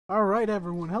Alright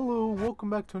everyone, hello, welcome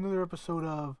back to another episode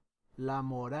of La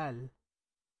Moral.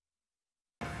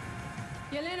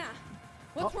 Yelena,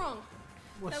 what's wrong?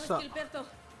 What's That up? was Gilberto.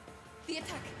 The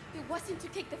attack, it wasn't to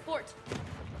take the fort.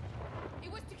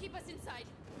 It was to keep us inside.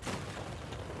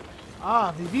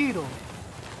 Ah, Viviro.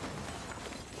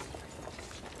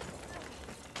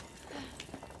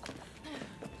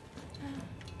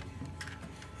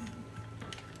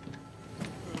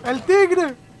 El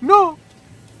tigre! No!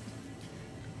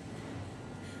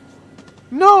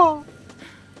 No!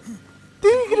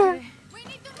 Tigre! We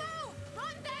need to move!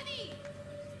 Run, Dani!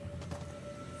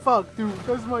 Fuck, dude,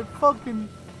 that's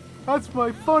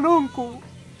my fun uncle.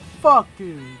 Fuck,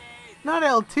 dude. Not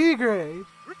El Tigre.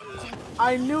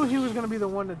 I knew he was gonna be the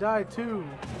one to die, too.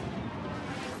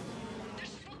 There's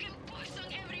fucking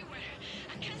poison everywhere.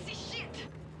 I can't see shit.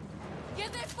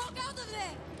 Get the fuck out of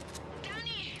there!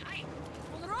 Dani,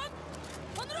 On the run!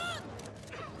 On the run!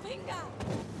 Venga!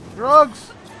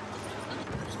 Drugs!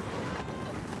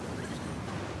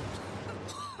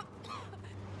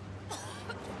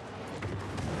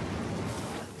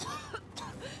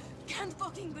 Can't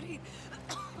fucking breathe.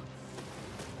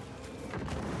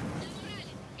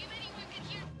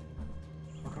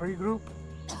 Regroup.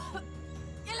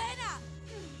 Yelena!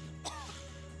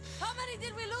 How many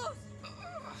did we lose?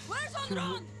 Where's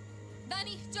Ondron?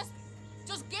 Dani,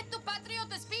 just get to Patrio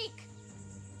to speak.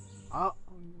 Oh,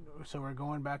 so we're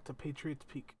going back to Patriots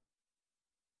Peak.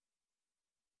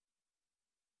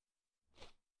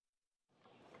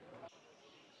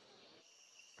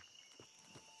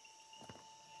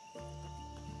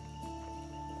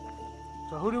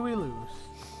 So who do we lose?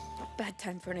 Bad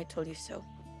time for I told you so.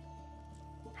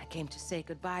 I came to say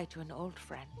goodbye to an old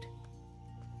friend.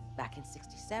 Back in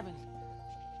 '67,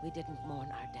 we didn't mourn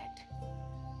our dead.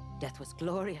 Death was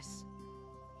glorious.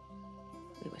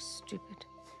 We were stupid.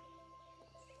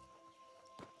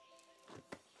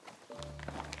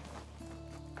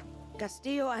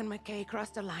 Castillo and McKay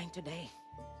crossed the line today.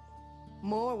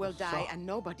 More will die and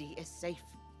nobody is safe.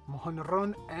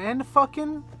 Monron and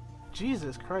fucking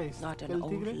Jesus Christ. Not an El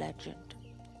old Tigre? legend.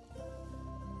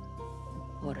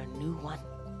 Or a new one.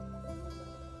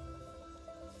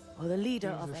 Or the leader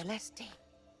of Jesus. El Este.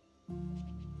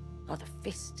 Or the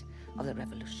fist of the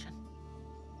revolution.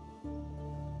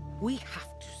 We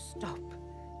have to stop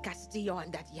Castillo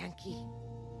and that Yankee.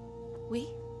 We?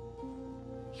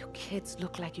 You kids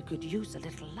look like you could use a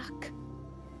little luck.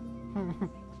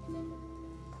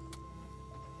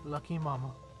 Lucky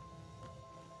mama.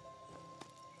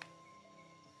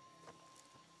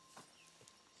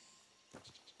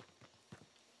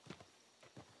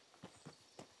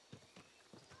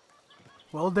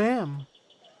 Well, damn.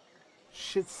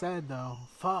 Shit sad though.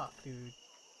 Fuck, dude.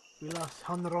 We lost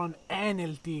Honron and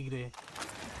El Tigre.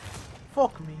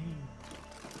 Fuck me.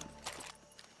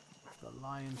 The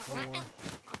Lion's Roar.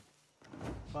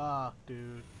 Fuck,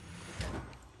 dude.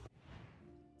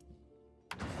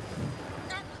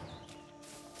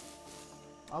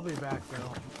 I'll be back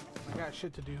though. I got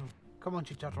shit to do. Come on,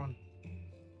 Chicharron.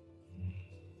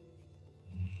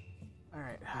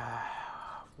 Alright.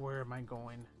 Where am I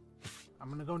going? I'm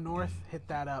gonna go north, hit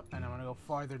that up, and I'm gonna go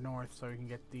farther north so we can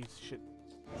get these shit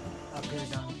up here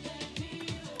done.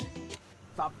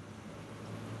 Stop.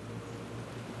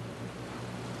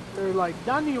 They're like,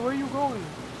 Dani, where are you going?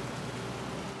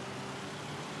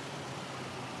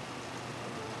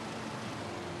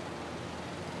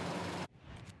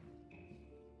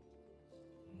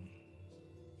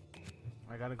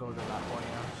 I gotta go to La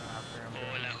Joya after him.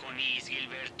 Hola, Johnny, it's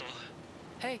Gilberto.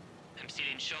 Hey. I'm still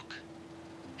in shock.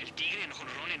 El Tigre and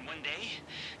Jonron in one day?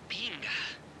 Pinga.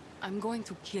 I'm going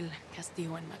to kill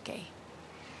Castillo and McKay.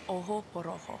 Ojo por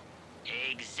ojo.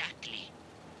 Exactly.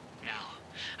 Now,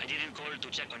 I didn't call to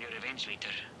check on your revenge later.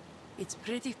 It's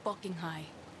pretty fucking high.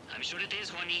 I'm sure it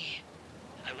is, Johnny.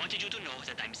 I wanted you to know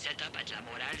that I'm set up at La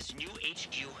Moral's new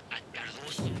HQ at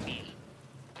Cardoso Mill.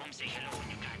 Come say hello when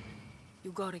you can.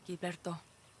 You got it, Gilberto.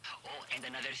 Oh, and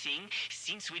another thing,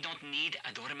 since we don't need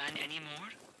a doorman anymore,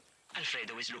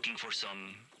 Alfredo is looking for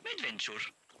some adventure.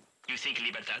 You think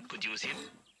Libertad could use him?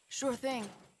 Sure thing.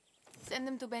 Send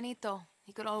him to Benito.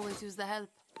 He could always use the help.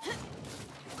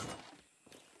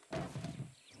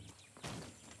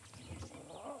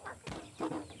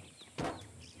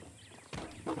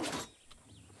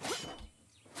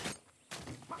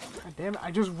 God damn it,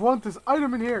 I just want this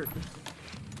item in here!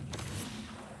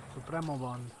 Supremo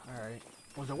Bond. Alright.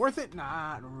 Was it worth it?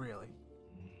 Not really.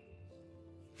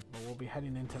 But we'll be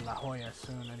heading into La Joya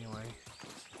soon anyway.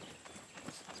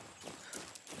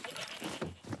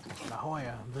 La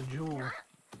Joya, the jewel.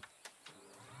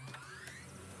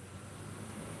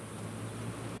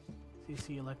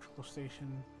 CC electrical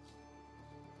station.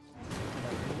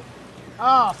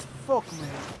 Oh, fuck me.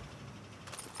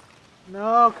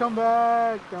 No, come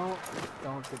back. Don't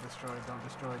get destroyed. Don't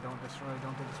destroy. Don't destroy.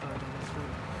 Don't get destroyed. Don't get destroyed.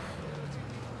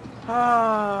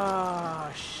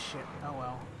 Ah, shit. Oh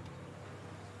well.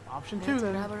 Option 2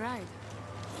 then. Grab a ride.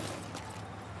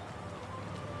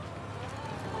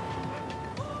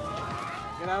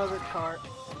 Get out of the cart.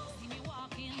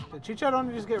 Did Chicho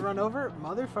don't just get run over?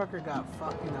 Motherfucker got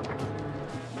fucking up.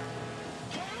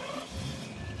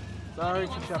 Sorry,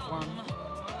 Chicho.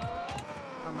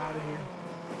 I'm out of here.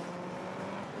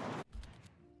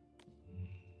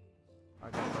 I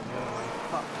gotta go the other way.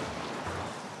 Fuck.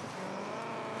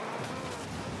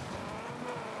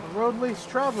 The road least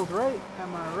traveled, right?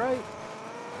 Am I right?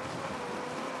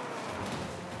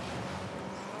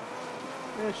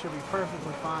 This should be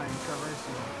perfectly fine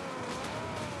traversing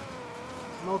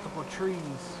multiple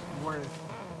trees worth.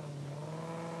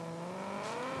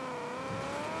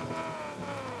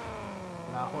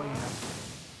 La Jolla.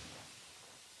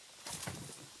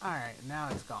 Alright, now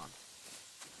it's gone.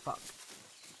 Fuck.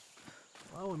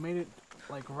 Well, we made it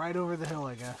like right over the hill,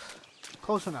 I guess.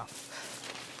 Close enough.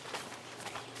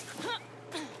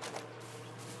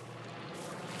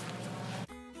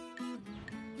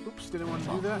 Oops, didn't want to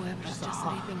do that. Whoever's just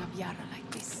raping up Yara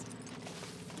like this.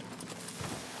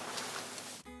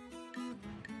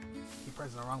 Keep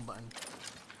pressing the wrong button.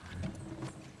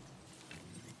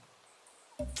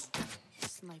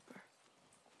 Sniper.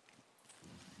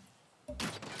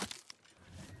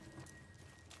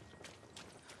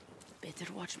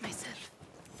 Better watch myself.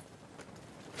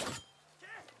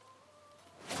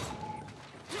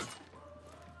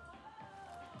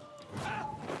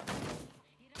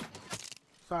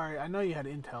 Sorry, I know you had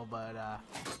intel, but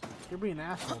you're being an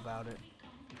asshole about it.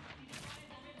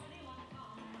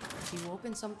 You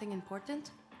open something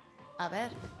important? A ver.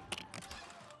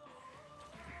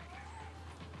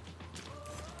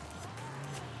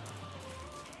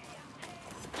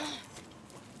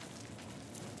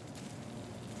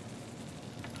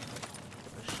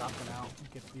 Get the shotgun out and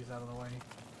get these out of the way.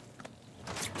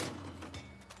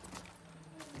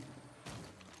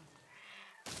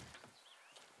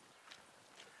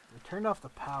 We turned off the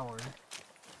power.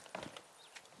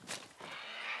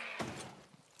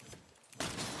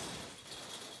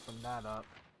 Open that up.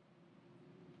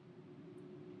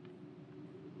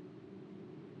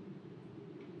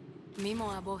 Mimo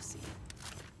Abosi.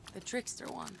 The trickster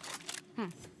one.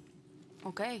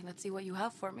 Okay, let's see what you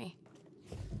have for me.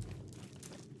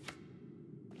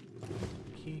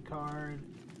 Key card.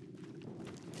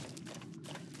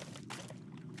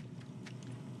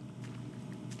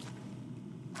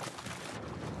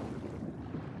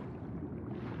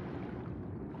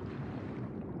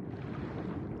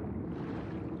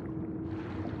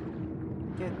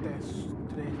 Get this.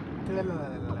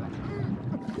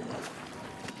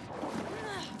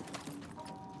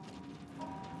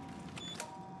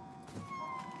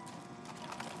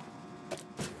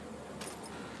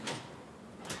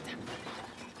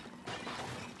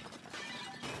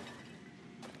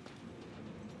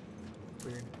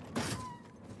 Weird.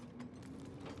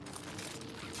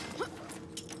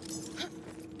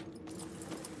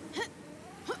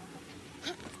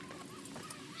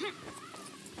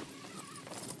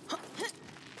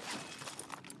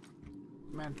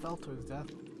 Man fell to his death.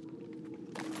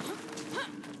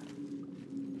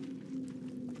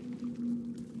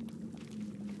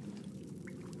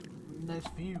 Nice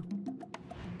view.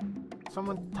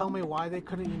 Someone tell me why they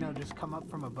couldn't, you know, just come up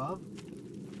from above?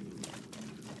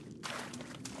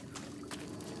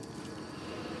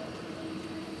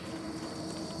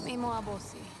 Mimo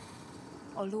Abosi.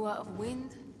 Olua of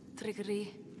wind,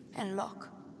 trickery, and luck.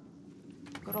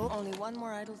 Girl, only one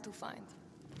more idol to find.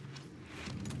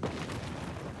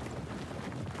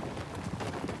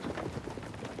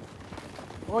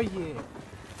 Oye,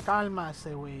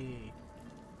 cálmase, wey.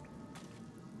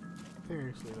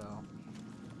 Seriously, though.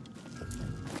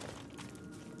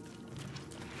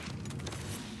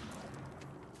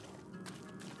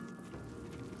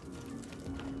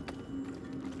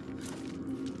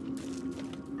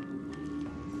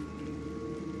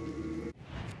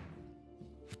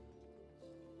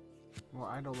 More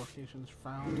idle locations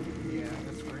found. Yeah,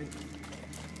 that's great.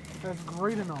 That's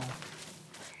great and all.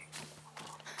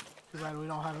 Too bad we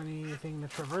don't have anything to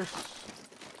traverse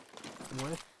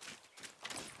with.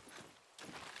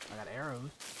 I got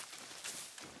arrows.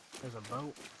 There's a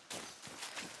boat.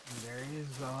 And there is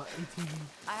ATV.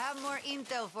 I have more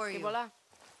intel for you. Ebola.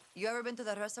 You ever been to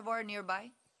the reservoir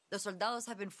nearby? The soldados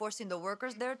have been forcing the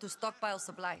workers there to stockpile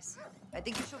supplies. I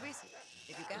think you should visit,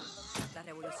 if you can. La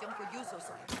revolución could use those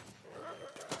supplies.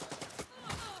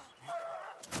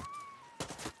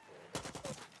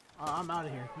 I'm out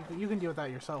of here. You can deal with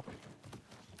that yourself.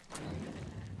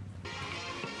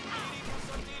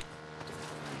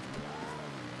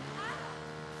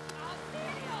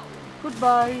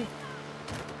 Goodbye.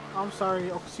 I'm sorry,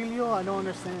 Auxilio. I don't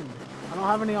understand. I don't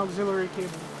have any auxiliary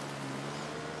cable.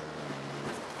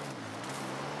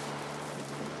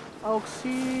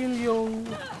 Auxilio.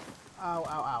 Ow, ow,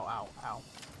 ow, ow, ow.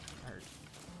 Hurt.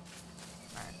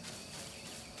 Alright.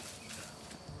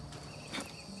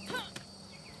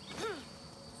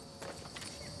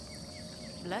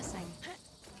 Blessing.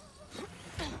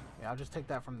 Yeah, I'll just take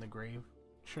that from the grave.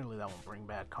 Surely that won't bring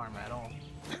bad karma at all.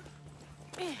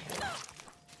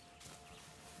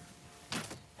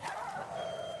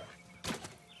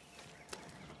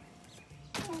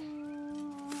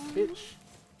 Bitch.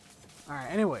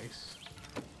 Alright, anyways.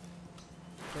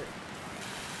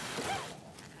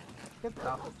 Get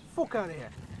the fuck out of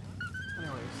here.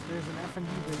 Anyways, there's an F&D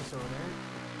base over there.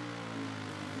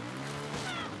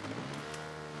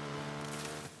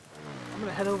 I'm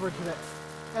gonna head over to that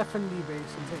F&D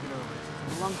base and take it over. Since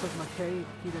it belongs with McKay,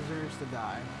 he deserves to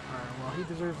die. Or, well, he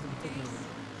deserves to be taken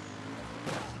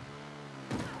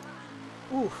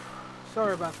over. Oof.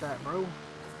 Sorry about that, bro.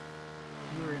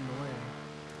 You were in the way.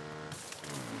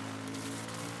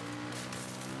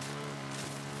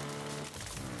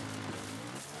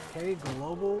 Okay,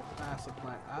 global acid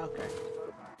plant. Okay.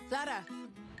 Clara,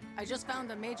 I just found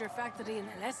a major factory in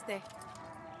El Este.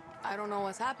 I don't know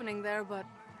what's happening there, but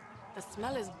the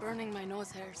smell is burning my nose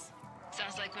hairs.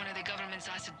 Sounds like one of the government's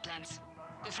acid plants.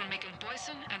 Go from making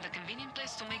poison and a convenient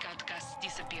place to make outcasts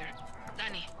disappear.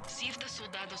 Dani, see if the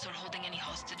soldados are holding any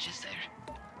hostages there.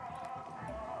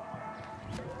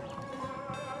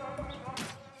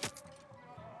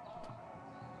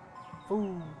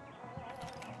 Ooh.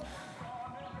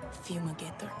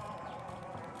 Fumigator.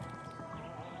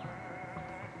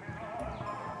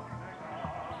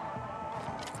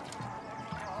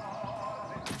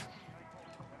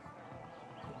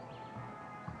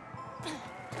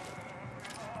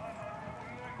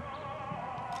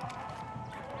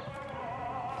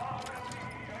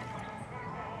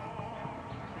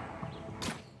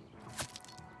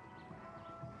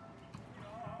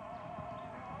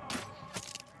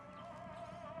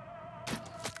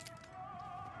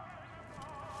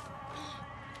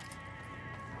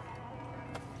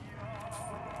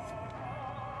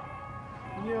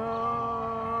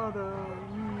 Yara.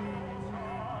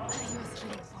 U.S.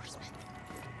 reinforcement.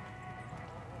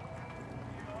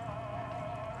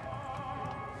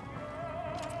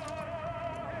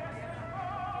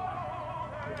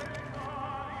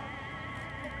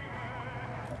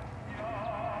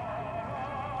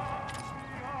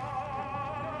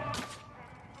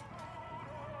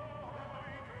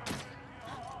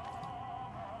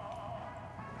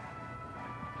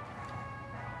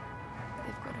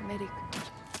 They've got a medic.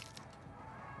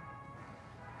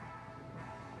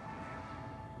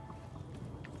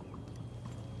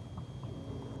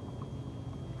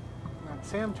 That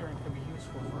SAM turn could be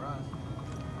useful for us.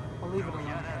 I'll leave it alone.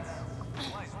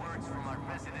 Wise words from our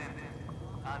president,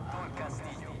 Anton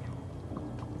Castillo.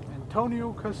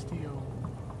 Antonio Castillo.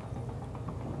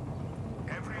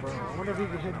 Bro, I wonder if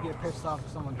he'd get pissed off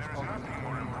if someone just called him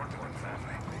Antonio.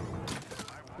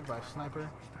 Goodbye, sniper.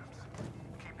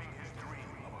 Keeping his dream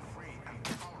of a free and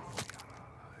powerful Yara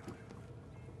alive.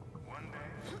 One day,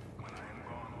 when I am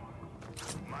gone,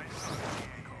 my son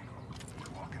Diego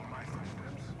would walk in my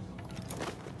footsteps.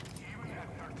 Even at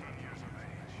 13 years of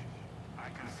age, I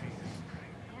can see his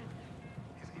strength,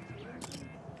 his intellect.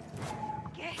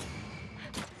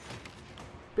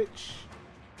 Bitch.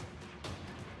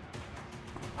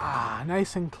 Ah,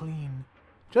 nice and clean.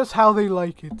 Just how they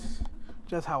like it.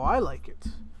 Just how I like it.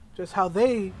 Just how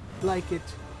they like it.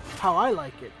 How I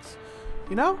like it.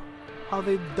 You know? How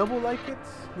they double like it,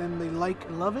 then they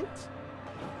love it.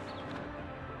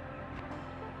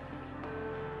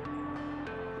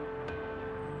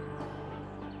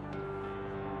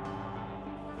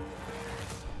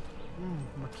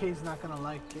 McKay's not gonna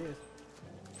like this.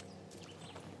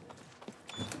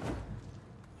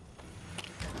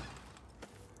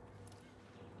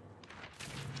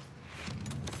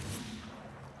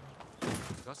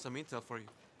 Got some intel for you.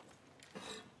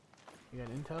 You got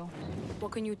intel?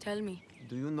 What can you tell me?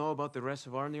 Do you know about the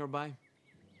reservoir nearby?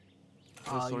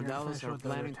 The You're gonna soldados finish are what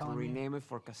they're planning to telling me? rename it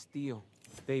for Castillo.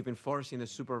 They've been forcing the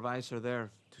supervisor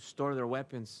there to store their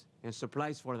weapons and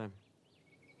supplies for them.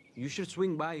 You should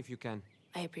swing by if you can.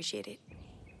 I appreciate it.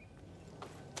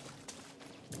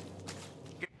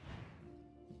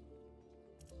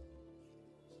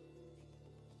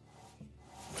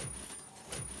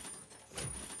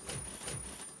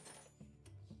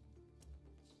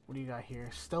 What do you got here?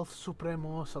 Stealth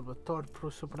Supremo, Salvatore Pro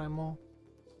Supremo,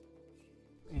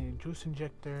 and Juice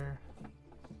Injector.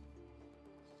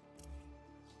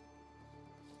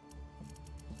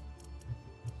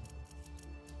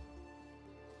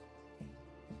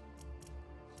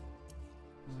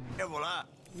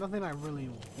 Nothing I really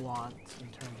want in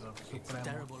terms of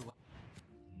Supremo.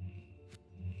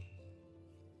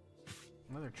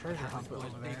 Another treasure hunt over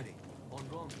there.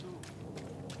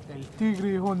 El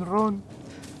Tigre Honron.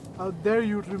 How dare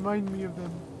you remind me of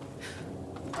them?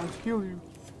 I'll kill you.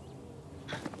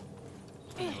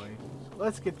 Anyway, so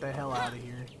let's get the hell out of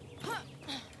here.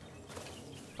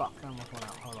 Fuck, I almost went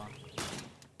out. Hold on.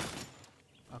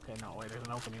 Okay, no, wait, there's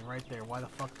an opening right there. Why the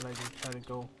fuck did I just try to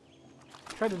go?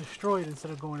 Try to destroy it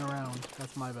instead of going around.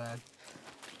 That's my bad.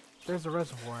 There's the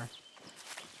reservoir.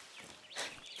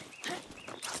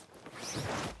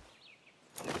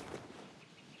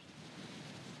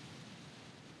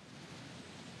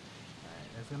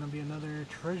 There's gonna be another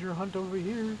treasure hunt over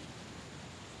here.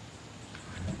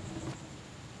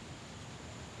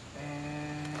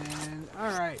 And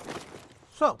alright.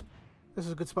 So, this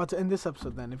is a good spot to end this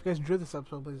episode then. If you guys enjoyed this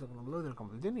episode, please look below the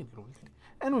comment.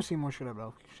 And we'll see more shit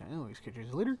about the anyways, catch you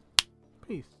guys later.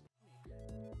 Peace.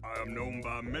 I am known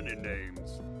by many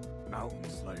names. Mountain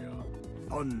Slayer,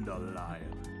 Thunder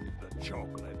Lion, the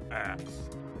Chocolate Axe.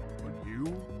 But you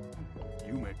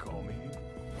may call me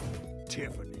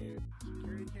Tiffany.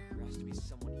 There has to be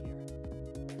someone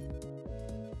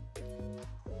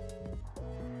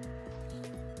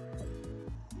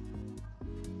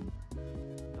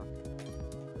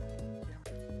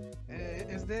here.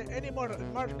 Is there any more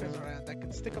markers around I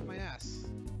can stick up my ass?